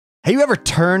Have you ever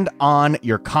turned on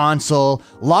your console,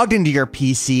 logged into your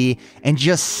PC, and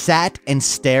just sat and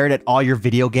stared at all your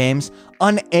video games,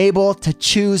 unable to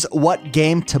choose what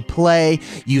game to play?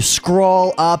 You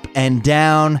scroll up and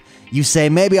down. You say,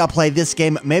 maybe I'll play this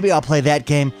game, maybe I'll play that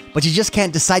game, but you just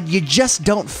can't decide. You just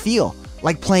don't feel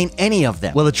like playing any of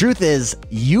them. Well, the truth is,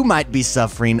 you might be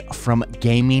suffering from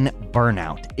gaming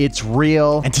burnout. It's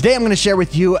real. And today I'm going to share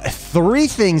with you 3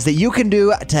 things that you can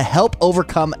do to help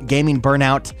overcome gaming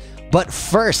burnout. But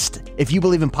first, if you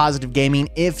believe in positive gaming,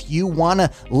 if you want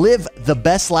to live the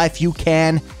best life you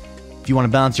can, if you want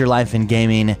to balance your life in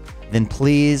gaming, then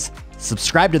please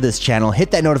subscribe to this channel,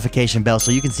 hit that notification bell so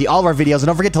you can see all of our videos, and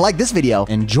don't forget to like this video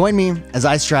and join me as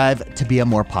I strive to be a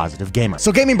more positive gamer.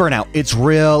 So gaming burnout, it's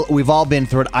real. We've all been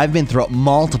through it. I've been through it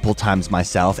multiple times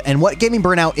myself. And what gaming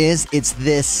burnout is, it's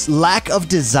this lack of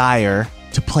desire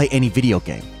to play any video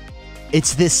game.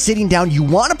 It's this sitting down, you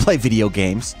want to play video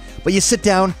games, but you sit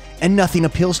down and nothing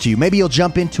appeals to you. Maybe you'll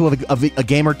jump into a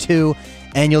game or two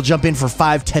and you'll jump in for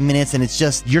 5-10 minutes and it's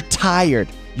just, you're tired.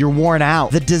 You're worn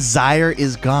out. The desire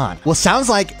is gone. Well, sounds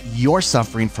like you're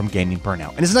suffering from gaming burnout.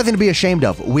 And it's nothing to be ashamed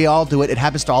of. We all do it. It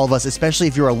happens to all of us, especially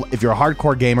if you're a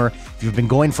hardcore gamer, if you've been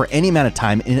going for any amount of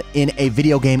time in a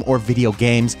video game or video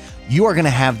games, you are going to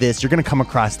have this. You're going to come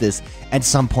across this at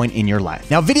some point in your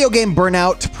life. Now, video game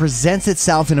burnout presents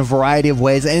itself in a variety of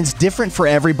ways, and it's different for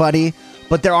everybody,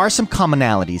 but there are some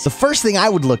commonalities. The first thing I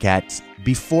would look at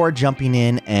before jumping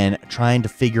in and trying to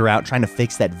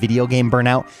fix that video game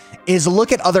burnout is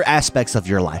look at other aspects of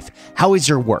your life. How is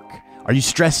your work? Are you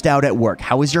stressed out at work?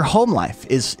 How is your home life?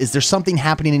 Is there something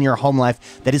happening in your home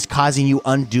life that is causing you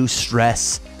undue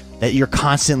stress that you're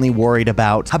constantly worried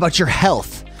about? How about your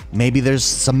health? Maybe there's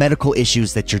some medical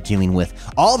issues that you're dealing with.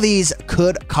 All these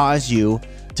could cause you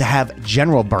to have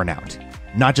general burnout.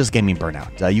 Not just gaming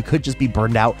burnout. You could just be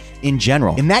burned out in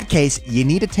general. In that case, you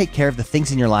need to take care of the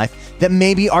things in your life that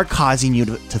maybe are causing you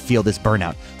to feel this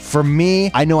burnout. For me,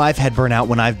 I know I've had burnout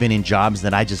when I've been in jobs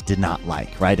that I just did not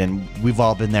like, right? And we've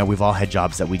all been there. We've all had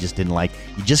jobs that we just didn't like.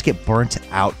 You just get burnt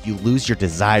out. You lose your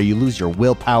desire. You lose your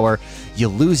willpower. You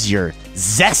lose your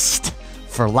zest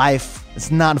for life.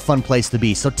 It's not a fun place to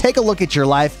be. So take a look at your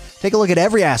life. Take a look at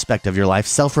every aspect of your life.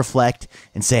 Self-reflect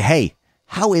and say, hey,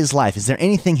 how is life? Is there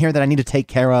anything here that I need to take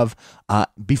care of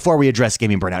before we address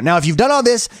gaming burnout? Now, if you've done all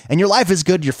this and your life is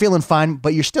good, you're feeling fine,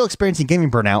 but you're still experiencing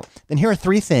gaming burnout, then here are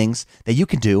 3 things that you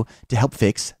can do to help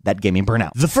fix that gaming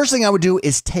burnout. The first thing I would do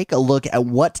is take a look at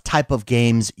what type of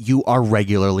games you are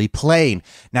regularly playing.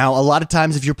 Now, a lot of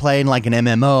times if you're playing like an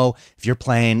MMO, if you're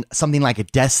playing something like a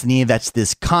Destiny, that's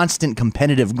this constant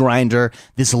competitive grinder,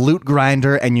 this loot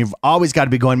grinder, and you've always got to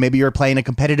be going, maybe you're playing a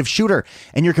competitive shooter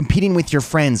and you're competing with your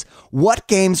friends. What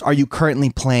games are you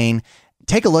currently playing?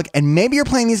 Take a look, and maybe you're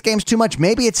playing these games too much.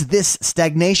 Maybe it's this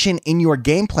stagnation in your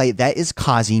gameplay that is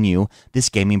causing you this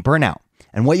gaming burnout.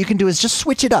 And what you can do is just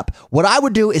switch it up. What I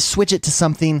would do is switch it to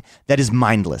something that is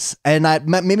mindless. And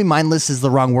maybe mindless is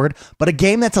the wrong word, but a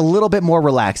game that's a little bit more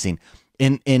relaxing.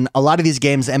 In a lot of these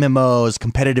games, MMOs,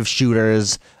 competitive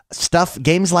shooters,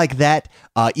 games like that,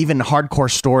 even hardcore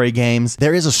story games,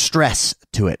 there is a stress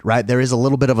to it, right? There is a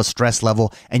little bit of a stress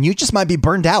level, and you just might be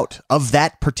burned out of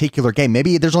that particular game.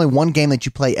 Maybe there's only one game that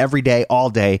you play every day,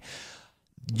 all day.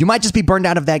 You might just be burned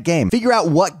out of that game. Figure out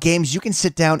what games you can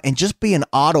sit down and just be an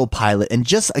autopilot, and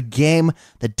just a game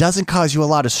that doesn't cause you a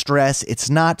lot of stress. It's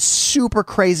not super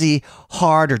crazy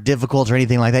hard or difficult or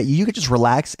anything like that. You could just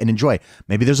relax and enjoy.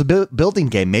 Maybe there's a building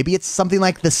game. Maybe it's something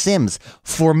like The Sims.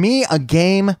 For me, a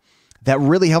game that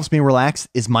really helps me relax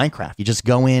is Minecraft. You just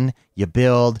go in, you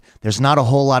build. There's not a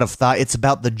whole lot of thought. It's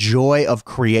about the joy of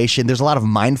creation. There's a lot of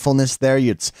mindfulness there.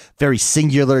 It's very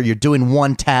singular. You're doing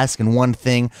one task and one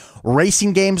thing.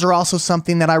 Racing games are also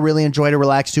something that I really enjoy to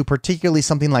relax to, particularly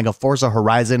something like a Forza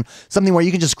Horizon, something where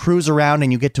you can just cruise around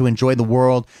and you get to enjoy the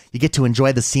world. You get to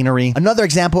enjoy the scenery. Another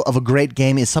example of a great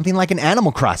game is something like an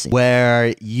Animal Crossing,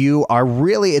 where you are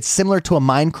really, it's similar to a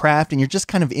Minecraft and you're just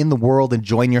kind of in the world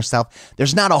enjoying yourself.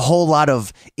 There's not a whole lot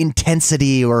of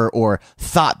intensity or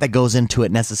thought that goes into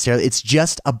it necessarily. It's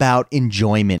just about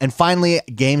enjoyment. And finally,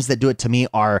 games that do it to me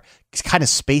are kind of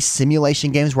space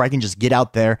simulation games where I can just get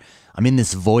out there. I'm in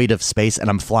this void of space and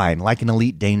I'm flying like an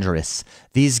Elite Dangerous.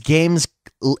 These games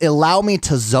allow me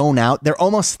to zone out. They're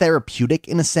almost therapeutic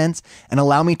in a sense and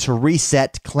allow me to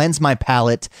reset, cleanse my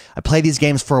palate. I play these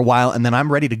games for a while and then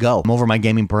I'm ready to go. I'm over my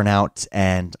gaming burnout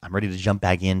and I'm ready to jump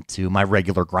back into my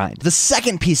regular grind. The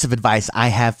second piece of advice I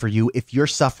have for you if you're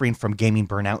suffering from gaming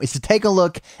burnout is to take a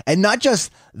look at not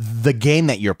just the game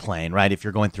that you're playing, right? If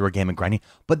you're going through a game and grinding,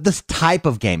 but this type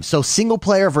of game. So single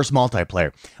player versus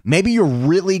multiplayer. Maybe you're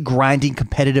really grinding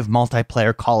competitive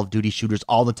multiplayer Call of Duty shooters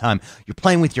all the time. You're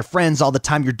playing with your friends all the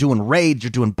time. You're doing raids, you're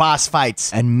doing boss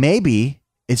fights, and maybe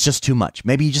it's just too much.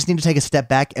 Maybe you just need to take a step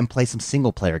back and play some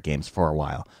single player games for a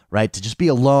while, right? To just be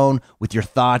alone with your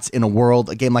thoughts in a world,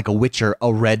 a game like a Witcher,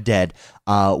 a Red Dead,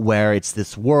 where it's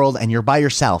this world and you're by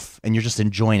yourself and you're just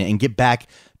enjoying it and get back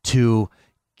to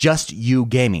just you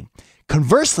gaming.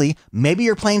 Conversely, maybe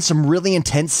you're playing some really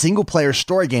intense single player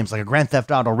story games like a Grand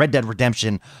Theft Auto, Red Dead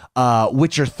Redemption,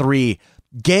 Witcher 3,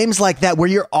 games like that where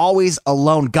you're always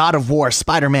alone, God of War,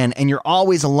 Spider-Man, and you're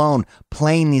always alone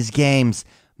playing these games.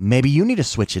 Maybe you need to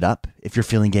switch it up if you're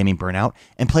feeling gaming burnout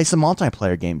and play some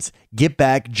multiplayer games. Get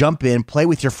back, jump in, play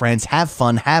with your friends, have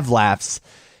fun, have laughs.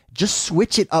 Just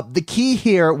switch it up. The key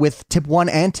here with tip 1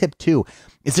 and tip 2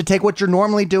 is to take what you're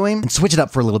normally doing and switch it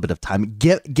up for a little bit of time.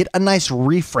 Get a nice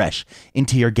refresh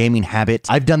into your gaming habit.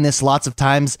 I've done this lots of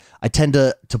times. I tend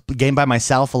to game by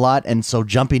myself a lot, and so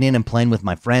jumping in and playing with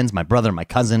my friends, my brother, my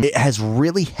cousin, it has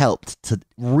really helped to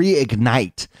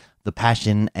reignite the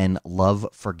passion and love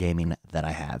for gaming that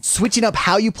I have. Switching up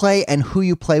how you play and who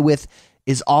you play with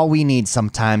is all we need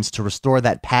sometimes to restore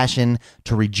that passion,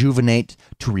 to rejuvenate,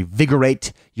 to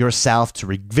revigorate yourself, to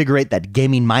revigorate that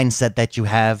gaming mindset that you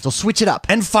have. So switch it up.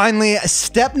 And finally,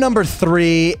 step number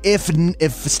 3,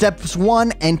 if steps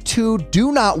 1 and 2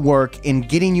 do not work in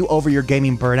getting you over your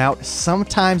gaming burnout,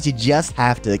 sometimes you just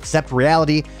have to accept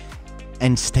reality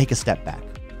and take a step back.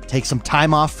 Take some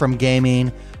time off from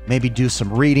gaming, maybe do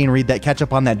some reading, catch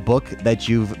up on that book that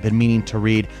you've been meaning to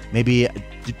read, maybe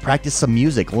practice some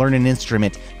music, learn an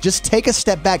instrument. Just take a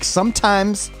step back.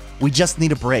 Sometimes we just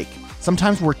need a break.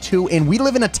 Sometimes we're too in. We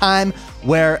live in a time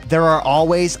where there are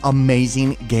always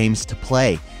amazing games to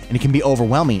play, and it can be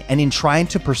overwhelming. And in trying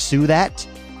to pursue that,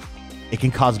 it can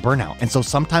cause burnout. And so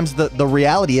sometimes the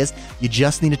reality is you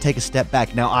just need to take a step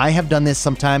back. Now, I have done this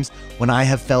sometimes when I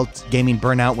have felt gaming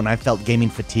burnout, when I felt gaming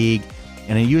fatigue,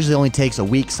 and it usually only takes a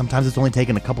week. Sometimes it's only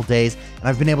taken a couple days, and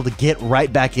I've been able to get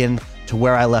right back in to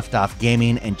where I left off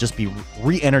gaming and just be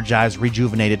re-energized,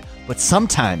 rejuvenated. But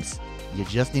sometimes you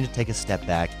just need to take a step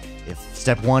back. If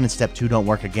step 1 and step 2 don't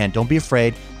work again, don't be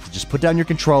afraid to just put down your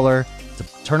controller, to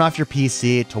turn off your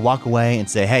PC, to walk away and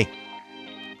say, hey,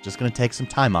 just gonna take some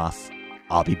time off.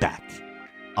 I'll be back.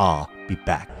 I'll be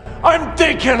back. I'm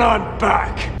thinking I'm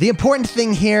back. The important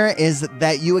thing here is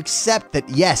that you accept that,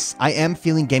 yes, I am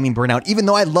feeling gaming burnout. Even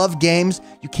though I love games,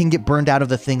 you can get burned out of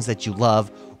the things that you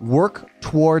love. Work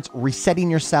towards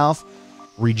resetting yourself,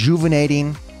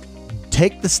 rejuvenating,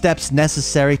 take the steps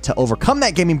necessary to overcome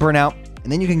that gaming burnout,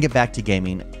 and then you can get back to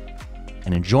gaming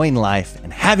and enjoying life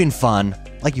and having fun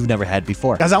like you've never had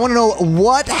before. Guys, I want to know,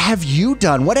 what have you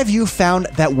done? What have you found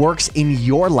that works in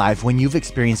your life when you've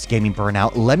experienced gaming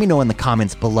burnout? Let me know in the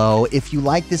comments below. If you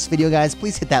like this video, guys,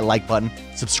 please hit that like button.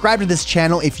 Subscribe to this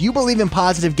channel. If you believe in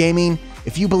positive gaming,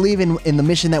 if you believe in the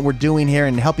mission that we're doing here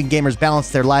and helping gamers balance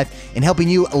their life and helping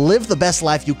you live the best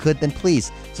life you could, then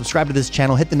please subscribe to this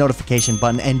channel, hit the notification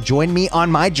button, and join me on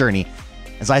my journey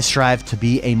as I strive to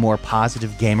be a more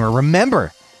positive gamer.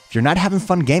 Remember, if you're not having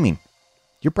fun gaming,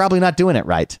 you're probably not doing it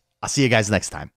right. I'll see you guys next time.